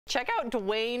Check out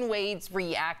Dwyane Wade's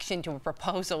reaction to a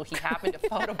proposal he happened to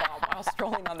photobomb while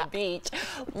strolling on the beach.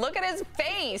 Look at his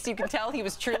face. You can tell he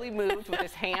was truly moved with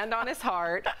his hand on his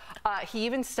heart. He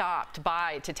even stopped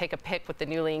by to take a pic with the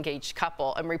newly engaged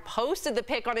couple and reposted the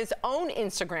pic on his own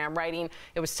Instagram, writing,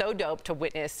 "It was so dope to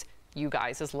witness you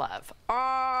guys' love."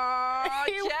 Oh,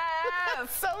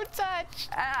 Jeff! So touched.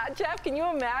 Jeff, can you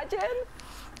imagine?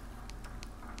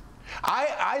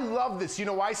 I love this. You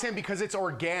know why, Sam? Because it's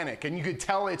organic, and you could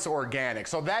tell it's organic.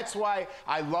 So that's why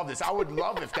I love this. I would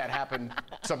love if that happened,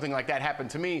 something like that happened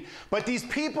to me. But these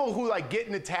people who like get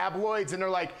into tabloids and they're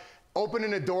like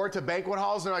opening a door to banquet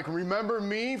halls and they're like, "Remember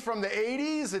me from the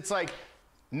 80s?" It's like,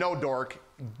 no, dork.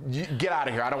 Get out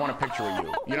of here. I don't want a picture with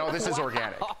you. You know, this is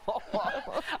organic.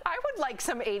 I would like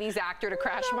some 80s actor to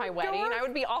crash my wedding. I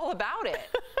would be all about it.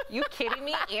 You kidding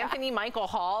me? Anthony Michael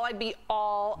Hall? I'd be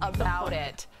all about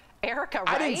it. Erica, right?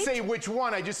 I didn't say which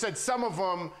one. I just said some of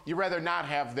them you'd rather not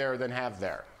have there than have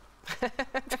there.